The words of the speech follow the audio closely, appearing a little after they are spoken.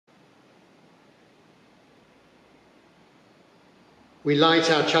We light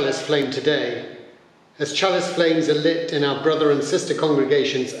our chalice flame today, as chalice flames are lit in our brother and sister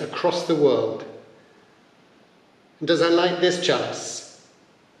congregations across the world. And as I light this chalice,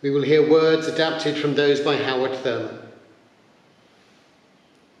 we will hear words adapted from those by Howard Thurman.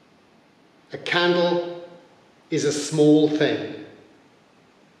 A candle is a small thing,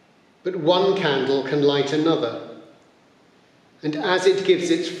 but one candle can light another, and as it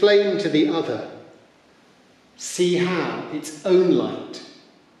gives its flame to the other, see how its own light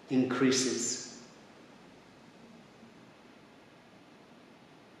increases.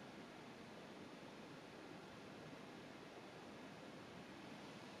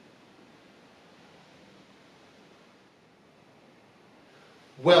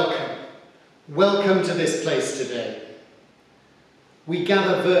 Welcome. Welcome to this place today. We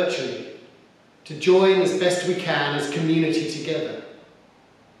gather virtually to join as best we can as community together,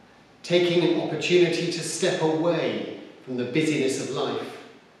 taking an opportunity to step away from the busyness of life,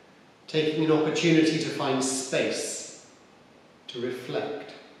 taking an opportunity to find space, to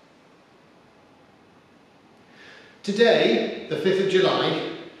reflect. Today, the 5th of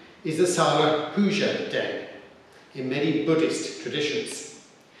July, is Asalha Puja Day in many Buddhist traditions.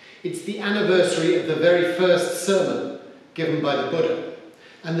 It's the anniversary of the very first sermon given by the Buddha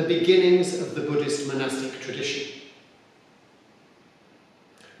and the beginnings of the Buddhist monastic tradition.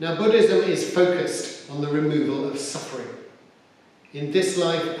 Now, Buddhism is focused on the removal of suffering in this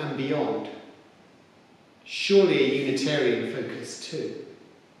life and beyond. Surely a Unitarian focus too.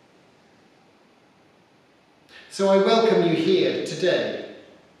 So I welcome you here today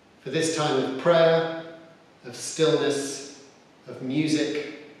for this time of prayer, of stillness, of music,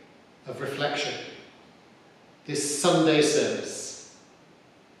 of reflection, this Sunday service.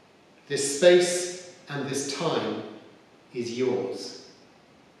 This space and this time is yours.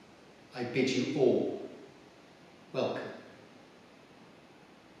 I bid you all welcome.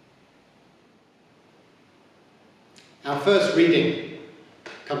 Our first reading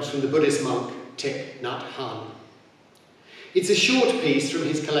comes from the Buddhist monk Thich Nhat Hanh. It's a short piece from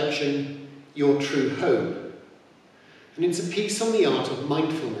his collection, Your True Home, and it's a piece on the art of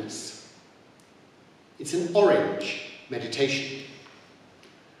mindfulness. It's an orange meditation.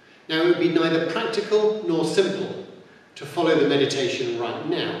 Now, it would be neither practical nor simple to follow the meditation right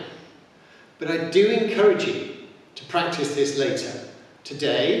now, but I do encourage you to practice this later,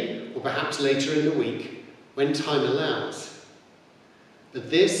 today, or perhaps later in the week, when time allows.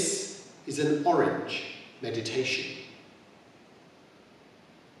 But this is an orange meditation.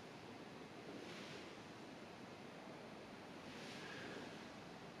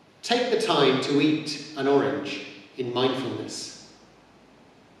 Take the time to eat an orange in mindfulness.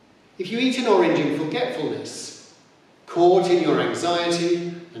 If you eat an orange in forgetfulness, caught in your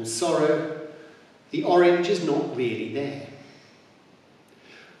anxiety and sorrow, the orange is not really there.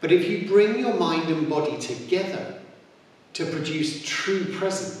 But if you bring your mind and body together to produce true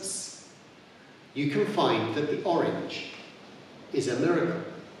presence, you can find that the orange is a miracle.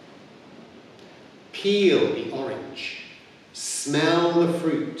 Peel the orange, smell the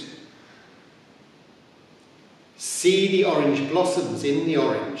fruit, see the orange blossoms in the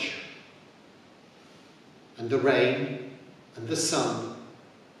orange, and the rain and the sun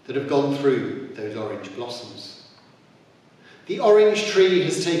that have gone through those orange blossoms. The orange tree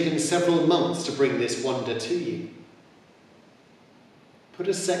has taken several months to bring this wonder to you. Put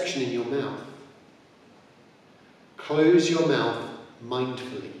a section in your mouth. Close your mouth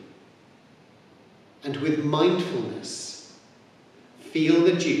mindfully. And with mindfulness, feel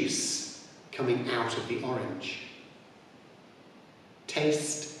the juice coming out of the orange.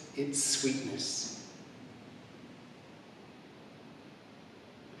 Taste its sweetness.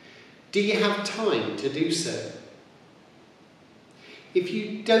 Do you have time to do so? If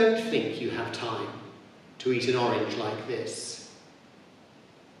you don't think you have time to eat an orange like this,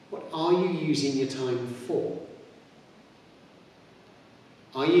 what are you using your time for?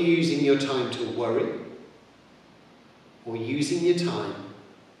 Are you using your time to worry, or using your time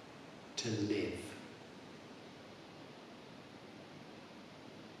to live?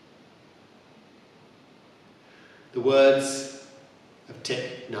 The words of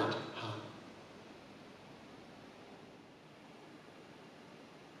Thich Nhat Hanh.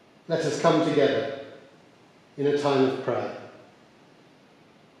 Let us come together in a time of prayer.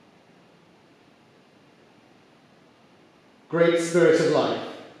 Great Spirit of life,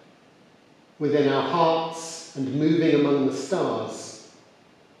 within our hearts and moving among the stars,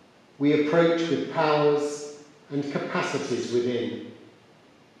 we approach with powers and capacities within.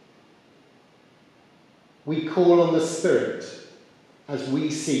 We call on the Spirit as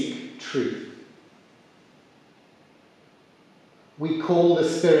we seek truth. We call the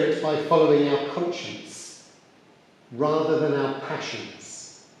Spirit by following our conscience rather than our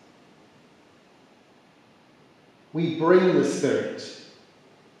passions. We bring the Spirit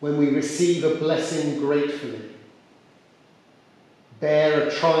when we receive a blessing gratefully, bear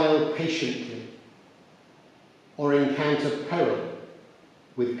a trial patiently, or encounter peril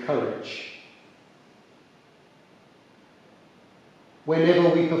with courage. Whenever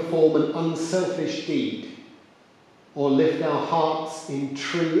we perform an unselfish deed or lift our hearts in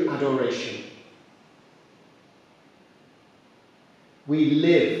true adoration, we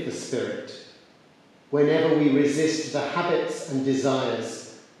live the Spirit whenever we resist the habits and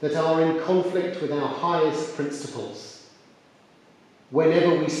desires that are in conflict with our highest principles,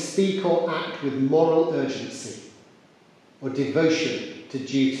 whenever we speak or act with moral urgency or devotion to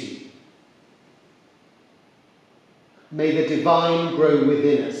duty. May the divine grow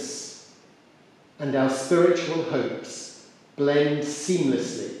within us and our spiritual hopes blend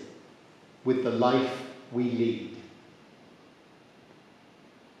seamlessly with the life we lead.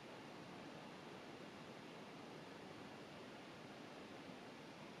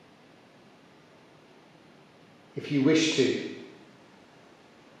 If you wish to,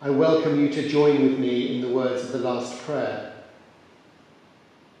 I welcome you to join with me in the words of the last prayer.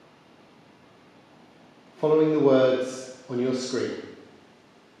 Following the words on your screen.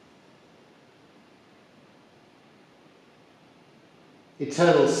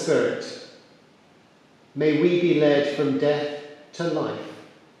 Eternal Spirit, may we be led from death to life,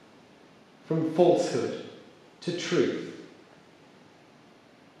 from falsehood to truth.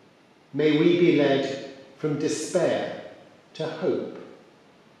 May we be led from despair to hope,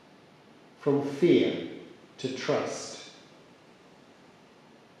 from fear to trust.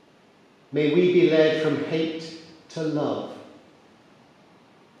 May we be led from hate to love,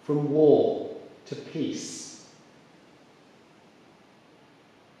 from war to peace.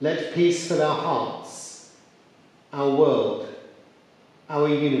 Let peace fill our hearts, our world, our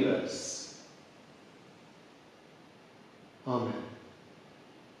universe. Amen.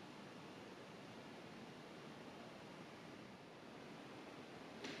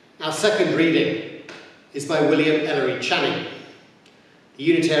 Our second reading is by William Ellery Channing, the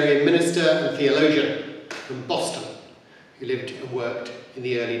Unitarian minister and theologian from Boston, who lived and worked in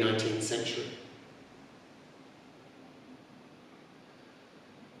the early 19th century.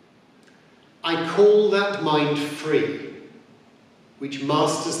 I call that mind free, which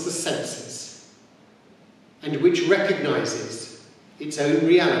masters the senses, and which recognises its own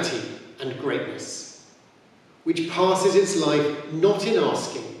reality and greatness, which passes its life not in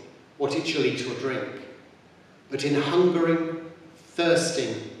asking what it shall eat or drink, but in hungering,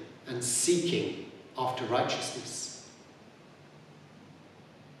 thirsting, and seeking after righteousness.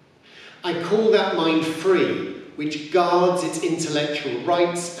 I call that mind free, which guards its intellectual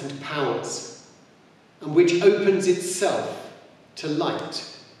rights and powers, and which opens itself to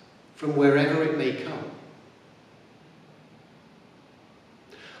light from wherever it may come.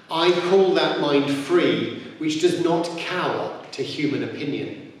 I call that mind free, which does not cower to human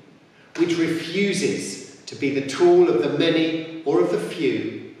opinion, which refuses to be the tool of the many or of the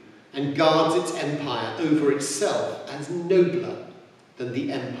few, and guards its empire over itself as nobler than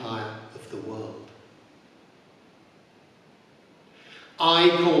the empire of the world. I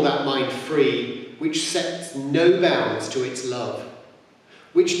call that mind free, which sets no bounds to its love,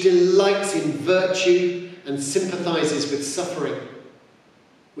 which delights in virtue and sympathises with suffering,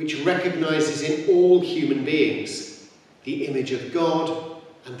 which recognises in all human beings the image of God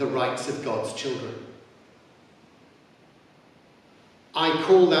and the rights of God's children. I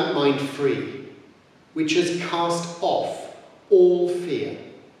call that mind free, which has cast off all fear,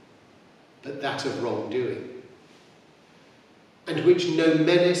 but that of wrongdoing, and which no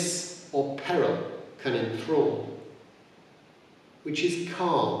menace or peril can enthrall, which is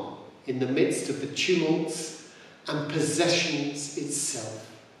calm in the midst of the tumults and possessions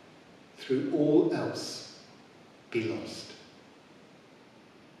itself, through all else be lost.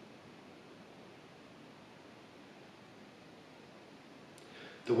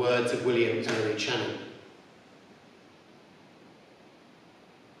 The words of William Ellery Channing.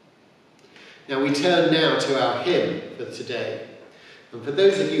 Now we turn now to our hymn for today. And for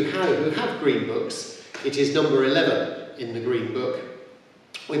those of you who have green books, it is number 11 in the green book,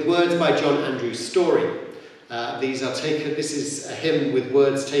 with words by John Andrew Storey. This is a hymn with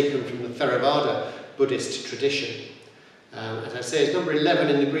words taken from the Theravada Buddhist tradition. As I say, it's number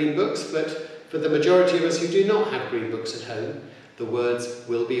 11 in the green books, but for the majority of us who do not have green books at home, the words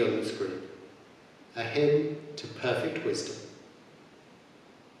will be on the screen. A hymn to perfect wisdom.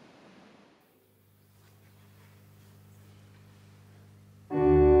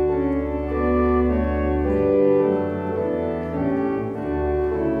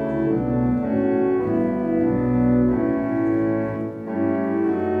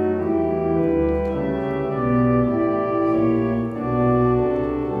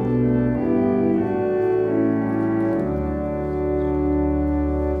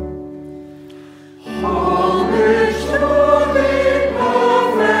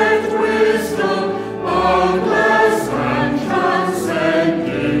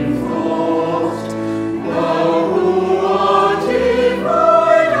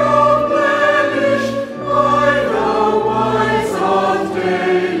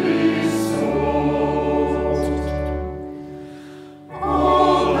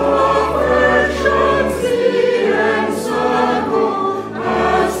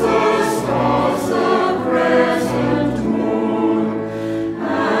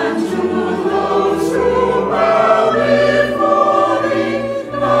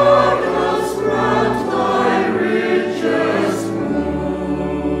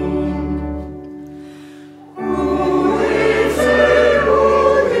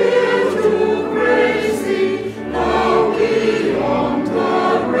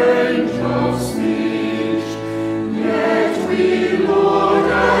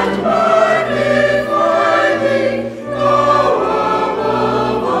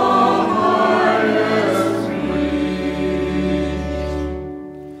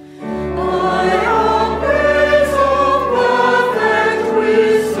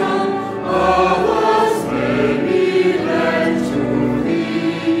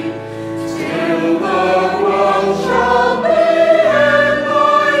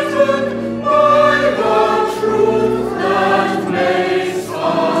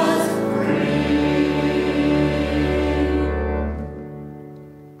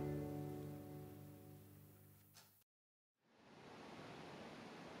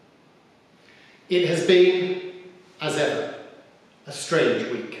 It has been, as ever, a strange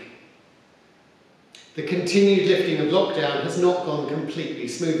week. The continued lifting of lockdown has not gone completely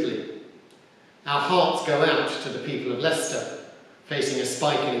smoothly. Our hearts go out to the people of Leicester, facing a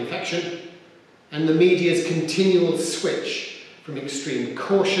spike in infection, and the media's continual switch from extreme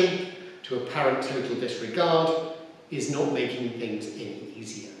caution to apparent total disregard is not making things any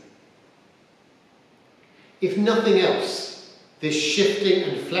easier. If nothing else, this shifting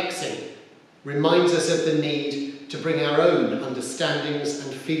and flexing reminds us of the need to bring our own understandings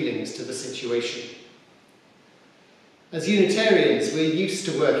and feelings to the situation. As Unitarians, we're used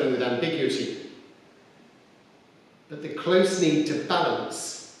to working with ambiguity, but the close need to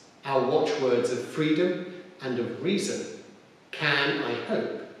balance our watchwords of freedom and of reason can, I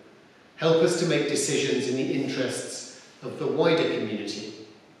hope, help us to make decisions in the interests of the wider community,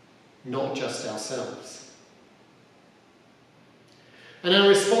 not just ourselves. And our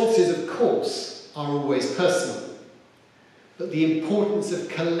responses, of course, are always personal, but the importance of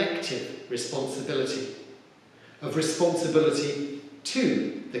collective responsibility, of responsibility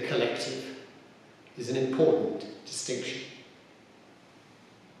to the collective, is an important distinction.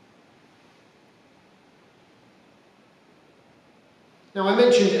 Now, I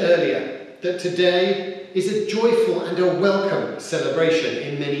mentioned earlier that today is a joyful and a welcome celebration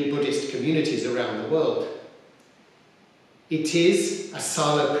in many Buddhist communities around the world. It is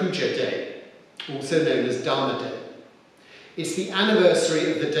Asalha Puja Day, also known as Dharma Day. It's the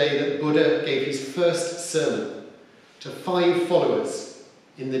anniversary of the day that Buddha gave his first sermon to 5 followers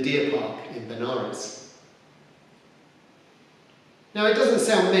in the Deer Park in Benares. Now, it doesn't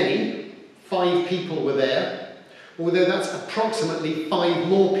sound many. 5 people were there, although that's approximately 5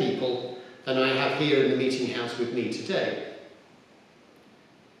 more people than I have here in the meeting house with me today.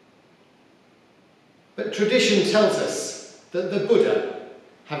 But tradition tells us that the Buddha,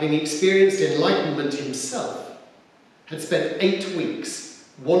 having experienced enlightenment himself, had spent 8 weeks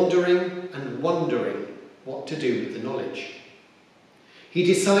wandering and wondering what to do with the knowledge. He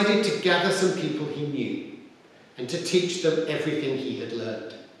decided to gather some people he knew and to teach them everything he had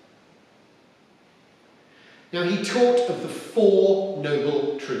learned. Now, he taught of the 4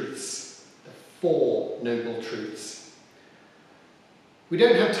 noble truths. The 4 noble truths. We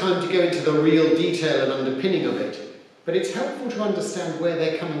don't have time to go into the real detail and underpinning of it, but it's helpful to understand where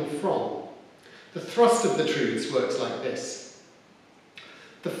they're coming from. The thrust of the truths works like this.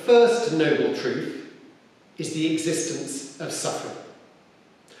 The first noble truth is the existence of suffering.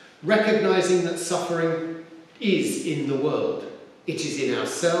 Recognizing that suffering is in the world. It is in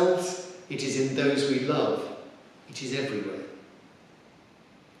ourselves, it is in those we love, it is everywhere.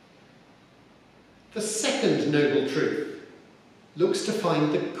 The second noble truth looks to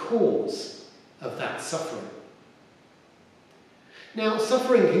find the cause of that suffering. Now,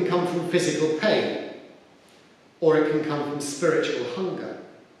 suffering can come from physical pain, or it can come from spiritual hunger,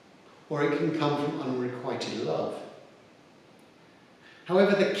 or it can come from unrequited love.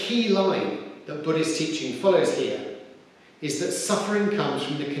 However, the key line that Buddhist teaching follows here is that suffering comes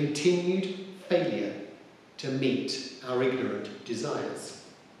from the continued failure to meet our ignorant desires.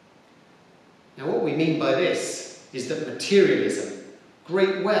 Now, what we mean by this is that materialism,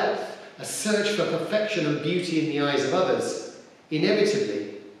 great wealth, a search for perfection and beauty in the eyes of others,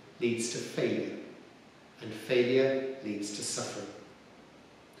 inevitably leads to failure, and failure leads to suffering.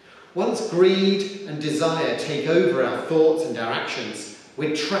 Once greed and desire take over our thoughts and our actions,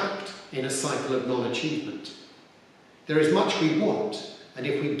 we're trapped in a cycle of non-achievement. There is much we want, and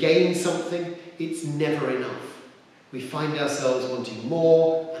if we gain something, it's never enough. We find ourselves wanting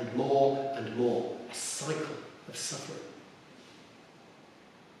more and more and more, a cycle of suffering.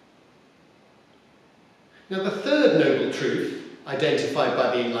 Now, the third noble truth, identified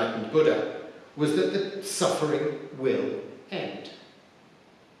by the enlightened Buddha, was that the suffering will end.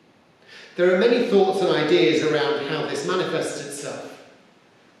 There are many thoughts and ideas around how this manifests itself,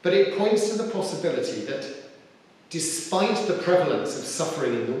 but it points to the possibility that despite the prevalence of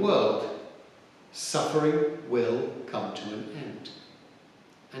suffering in the world, suffering will come to an end,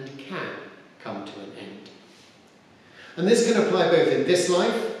 and can come to an end. And this can apply both in this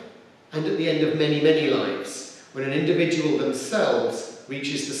life and at the end of many, many lives, when an individual themselves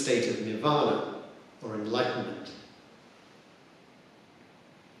reaches the state of nirvana, or enlightenment.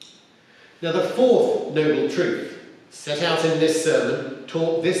 Now, the fourth noble truth, set out in this sermon,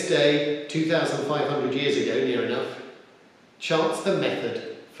 taught this day 2,500 years ago, near enough, charts the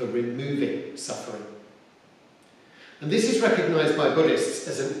method for removing suffering. And this is recognized by Buddhists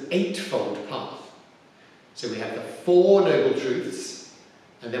as an eightfold path. So we have the 4 noble truths,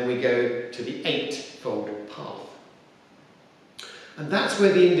 and then we go to the eightfold path. And that's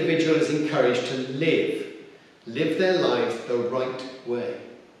where the individual is encouraged to live their lives the right way,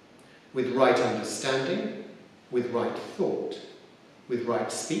 with right understanding, with right thought, with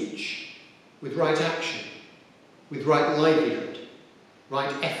right speech, with right action, with right livelihood,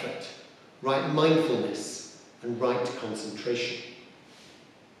 right effort, right mindfulness, and right concentration.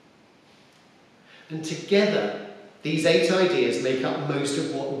 And together, these 8 ideas make up most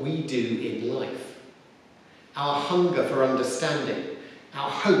of what we do in life. Our hunger for understanding, our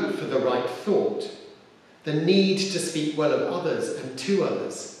hope for the right thought, the need to speak well of others and to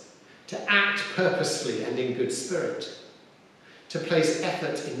others, to act purposefully and in good spirit, to place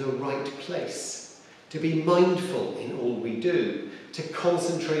effort in the right place, to be mindful in all we do, to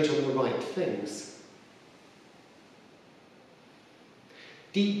concentrate on the right things.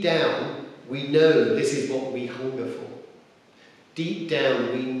 Deep down, we know this is what we hunger for. Deep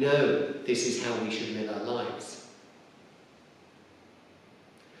down, we know this is how we should live our lives.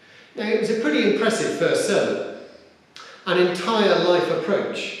 Now, it was a pretty impressive first sermon, an entire life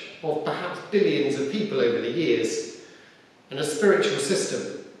approach of perhaps billions of people over the years, and a spiritual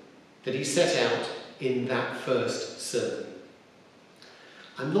system that he set out in that first sermon.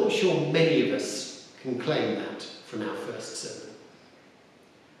 I'm not sure many of us can claim that from our first sermon.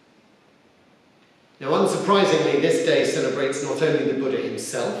 Now, unsurprisingly, this day celebrates not only the Buddha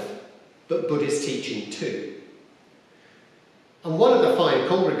himself, but Buddhist teaching too. And one of the 5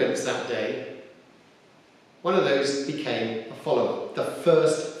 congregants that day, one of those became a follower, the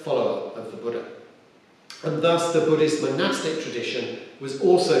first follower of the Buddha. And thus the Buddhist monastic tradition was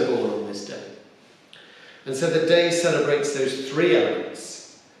also born on this day. And so the day celebrates those 3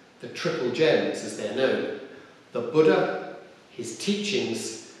 elements, the triple gems as they're known: the Buddha, his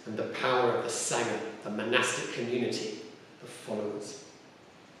teachings, and the power of the Sangha, the monastic community of followers.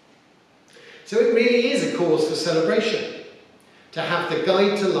 So it really is a cause for celebration, to have the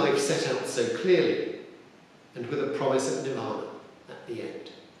guide to life set out so clearly, and with a promise of nirvana at the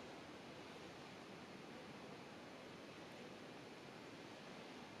end.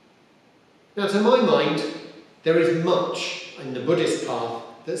 Now, to my mind, there is much in the Buddhist path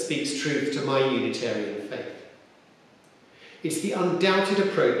that speaks truth to my Unitarian faith. It's the undoubted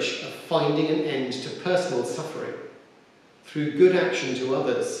approach of finding an end to personal suffering through good action to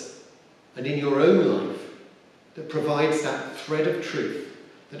others and in your own life that provides that thread of truth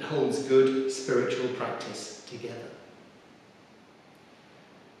that holds good spiritual practice together.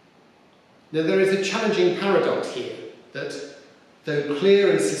 Now, there is a challenging paradox here that though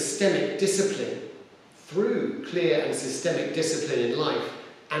clear and systemic discipline, through clear and systemic discipline in life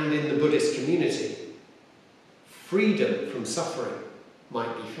and in the Buddhist community, freedom from suffering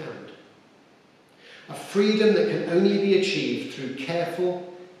might be found. A freedom that can only be achieved through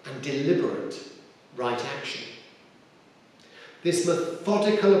careful and deliberate right action. This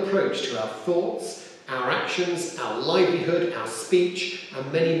methodical approach to our thoughts, our actions, our livelihood, our speech,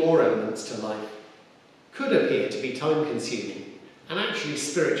 and many more elements to life could appear to be time-consuming and actually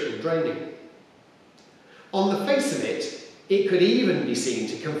spiritual draining. On the face of it, it could even be seen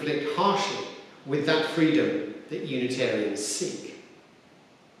to conflict harshly with that freedom that Unitarians seek.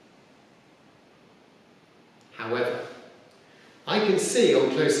 However, I can see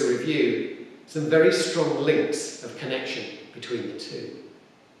on closer review some very strong links of connection between the two.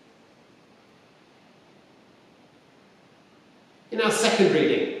 In our second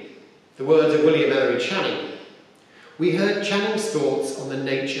reading, the words of William Ellery Channing, we heard Channing's thoughts on the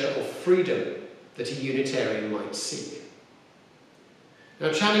nature of freedom that a Unitarian might seek.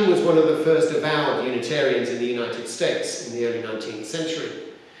 Now, Channing was one of the first avowed Unitarians in the United States in the early 19th century,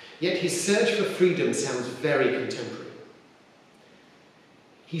 yet his search for freedom sounds very contemporary.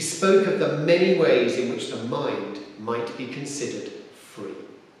 He spoke of the many ways in which the mind might be considered free.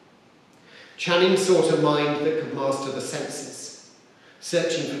 Channing sought a mind that could master the senses,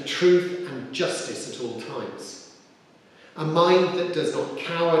 searching for truth and justice at all times. A mind that does not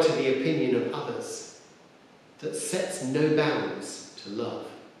cower to the opinion of others, that sets no bounds to love.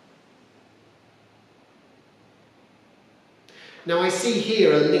 Now, I see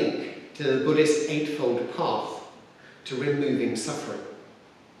here a link to the Buddhist Eightfold Path to removing suffering.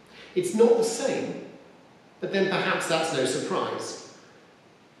 It's not the same, but then perhaps that's no surprise.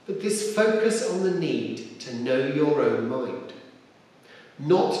 But this focus on the need to know your own mind,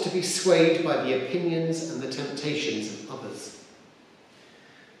 not to be swayed by the opinions and the temptations of others.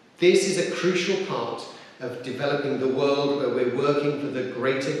 This is a crucial part of developing the world where we're working for the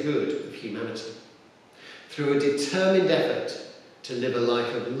greater good of humanity, through a determined effort to live a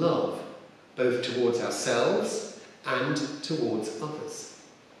life of love, both towards ourselves and towards others.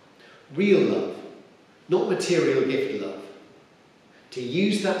 Real love, not material gift love. to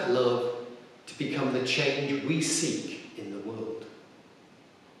use that love to become the change we seek in the world.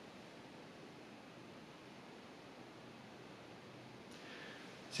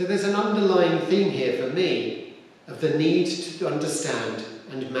 So there's an underlying theme here for me of the need to understand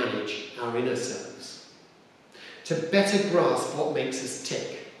and manage our inner selves, to better grasp what makes us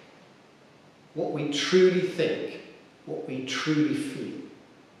tick, what we truly think, what we truly feel.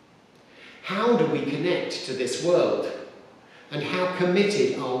 How do we connect to this world? And how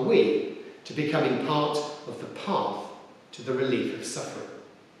committed are we to becoming part of the path to the relief of suffering?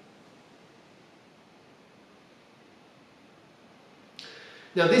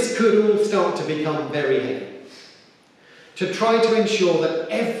 Now, this could all start to become very heavy. To try to ensure that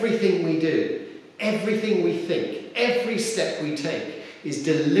everything we do, everything we think, every step we take is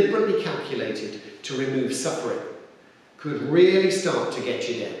deliberately calculated to remove suffering could really start to get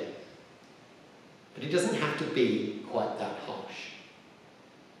you down. But it doesn't have to be quite that harsh.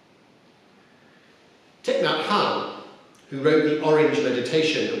 Thich Nhat Hanh, who wrote the Orange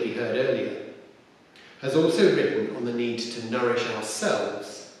Meditation that we heard earlier, has also written on the need to nourish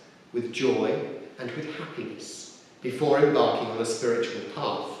ourselves with joy and with happiness before embarking on a spiritual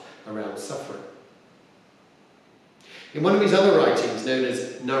path around suffering. In one of his other writings, known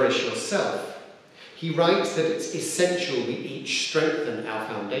as Nourish Yourself, he writes that it's essential we each strengthen our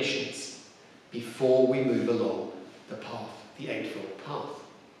foundations before we move along the path, the Eightfold Path.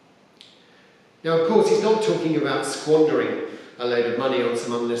 Now, of course, he's not talking about squandering a load of money on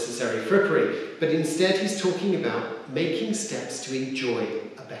some unnecessary frippery, but instead he's talking about making steps to enjoy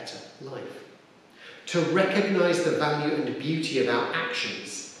a better life, to recognise the value and beauty of our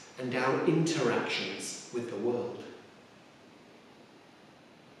actions and our interactions with the world.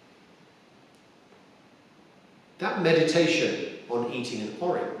 That meditation on eating an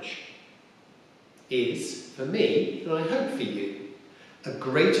orange is, for me, and I hope for you, a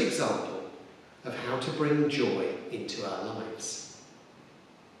great example of how to bring joy into our lives.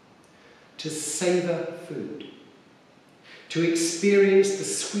 To savour food, to experience the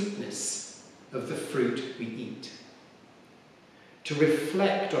sweetness of the fruit we eat, to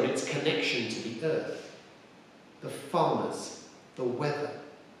reflect on its connection to the earth, the farmers, the weather,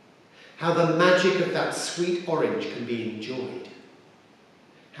 how the magic of that sweet orange can be enjoyed,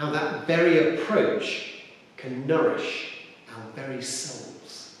 how that very approach can nourish our very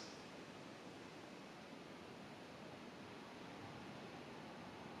souls.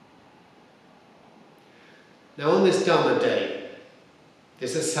 Now, on this Dharma day,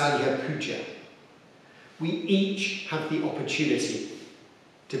 this Asalha Puja, we each have the opportunity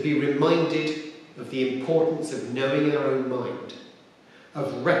to be reminded of the importance of knowing our own mind,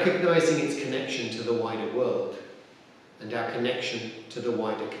 of recognising its connection to the wider world and our connection to the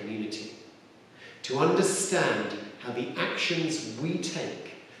wider community, to understand how the actions we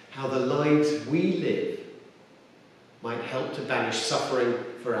take, how the lives we live, might help to banish suffering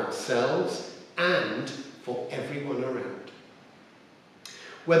for ourselves and for everyone around.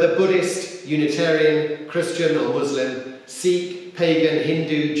 Whether Buddhist, Unitarian, Christian or Muslim, Sikh, pagan,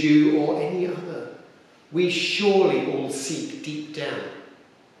 Hindu, Jew or any other, we surely all seek deep down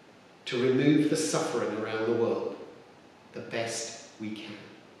to remove the suffering around the world the best we can.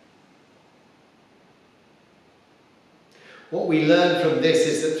 What we learn from this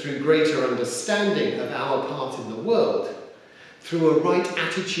is that through greater understanding of our part in the world, through a right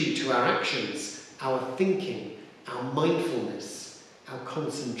attitude to our actions, our thinking, our mindfulness, our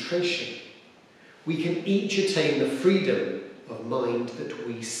concentration, we can each attain the freedom of mind that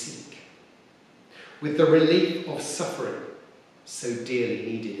we seek, with the relief of suffering so dearly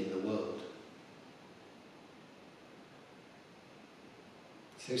needed in the world.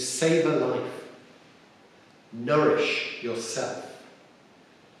 So savour life, nourish yourself,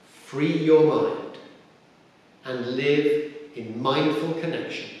 free your mind, and live in mindful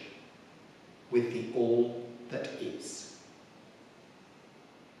connection with the all that is.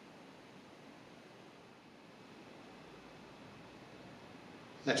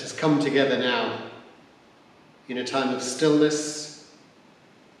 Let us come together now in a time of stillness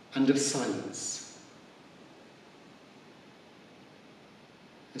and of silence,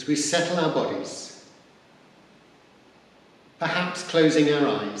 as we settle our bodies, perhaps closing our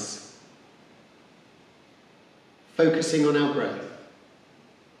eyes, focusing on our breath.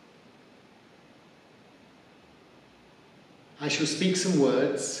 I shall speak some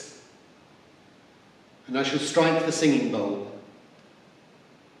words, and I shall strike the singing bowl,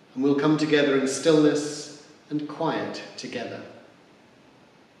 and we'll come together in stillness and quiet together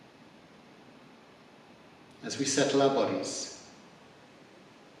as we settle our bodies.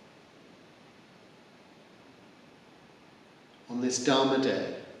 On on this Dharma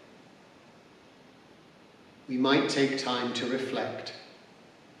Day, we might take time to reflect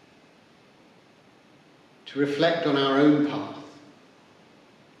on our own path,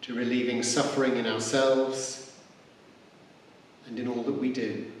 to relieving suffering in ourselves and in all that we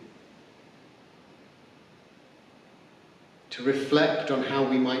do. To reflect on how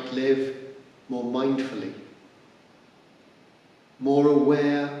we might live more mindfully, more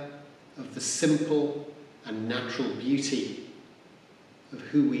aware of the simple and natural beauty of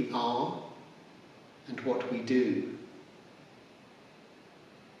who we are and what we do.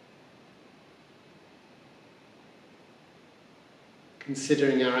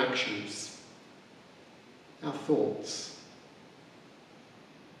 Considering our actions, our thoughts,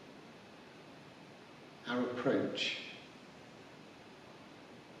 our approach.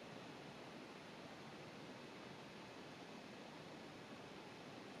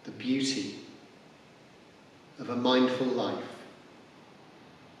 The beauty of a mindful life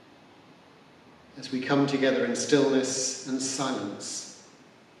as we come together in stillness and silence.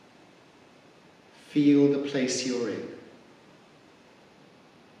 Feel the place you're in.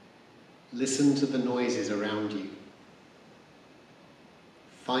 Listen to the noises around you.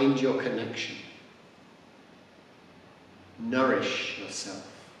 Find your connection. Nourish yourself.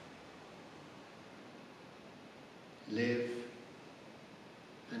 Live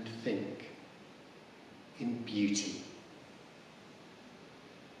and think in beauty.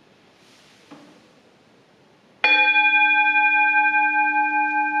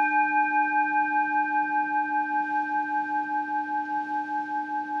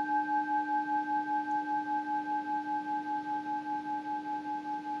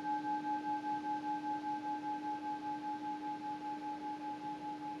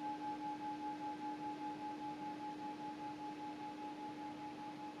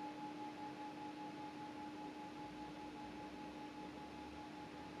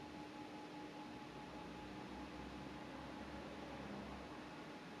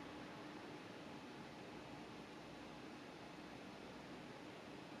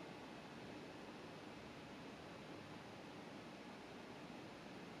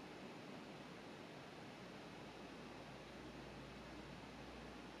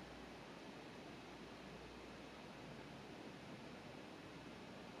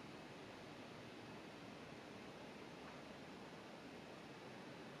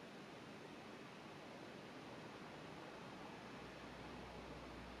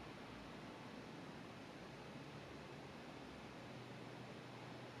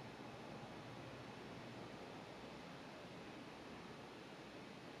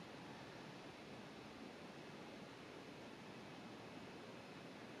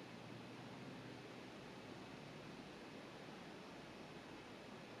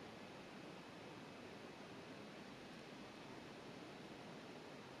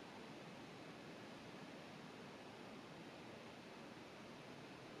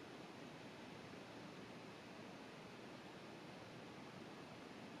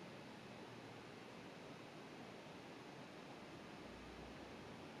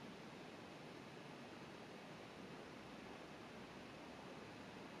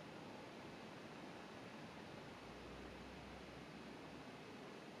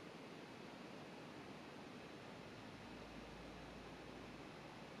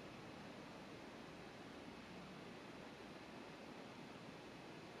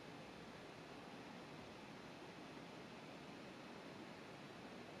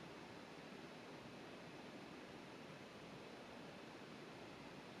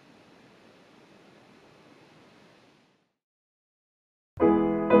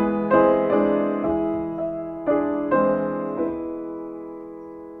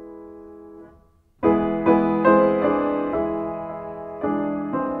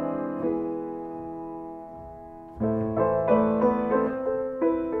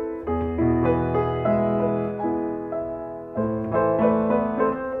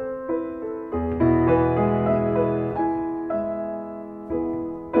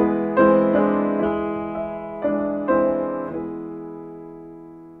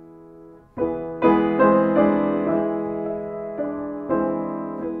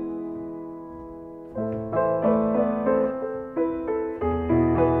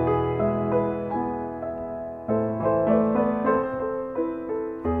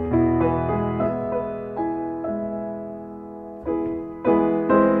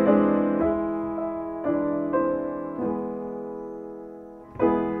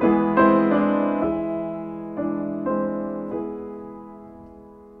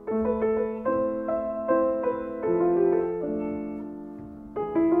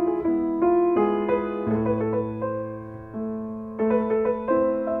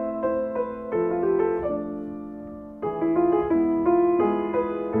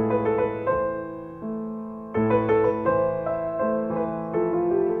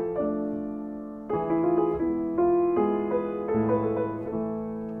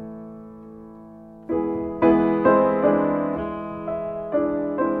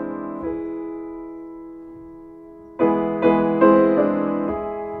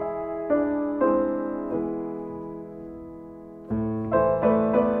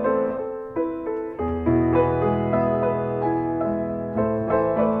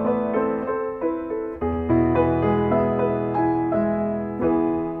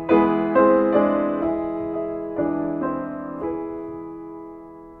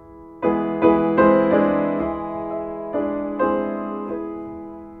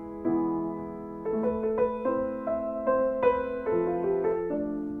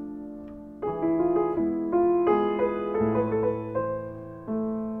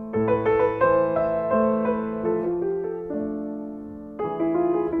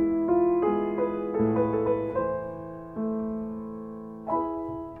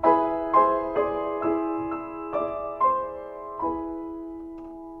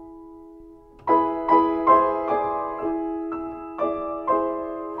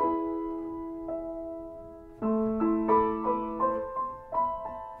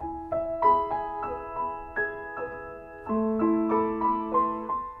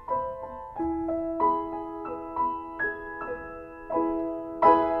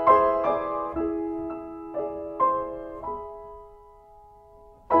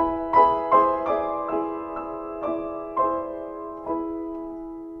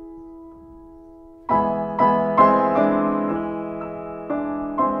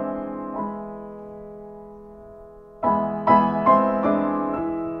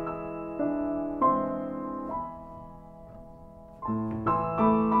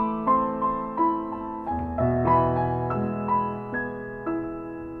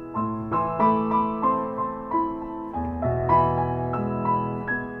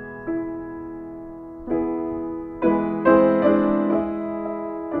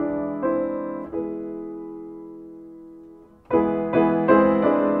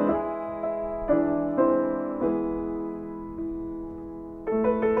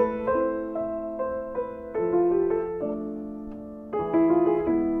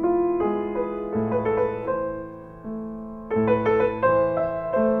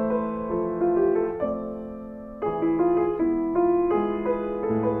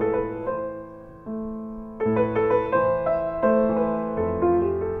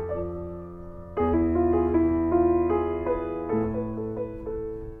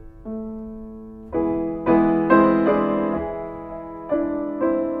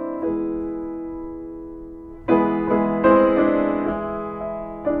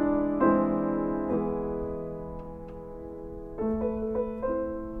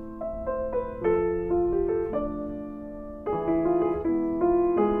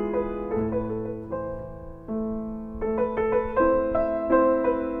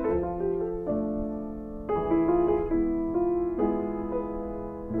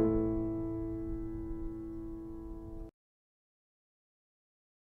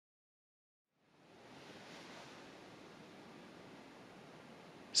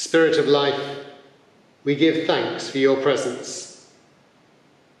 Spirit of life, we give thanks for your presence,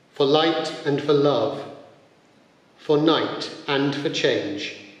 for light and for love, for night and for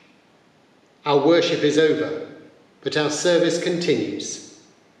change. Our worship is over, but our service continues.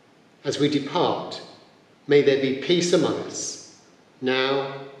 As we depart, may there be peace among us,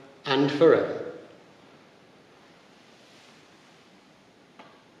 now and forever.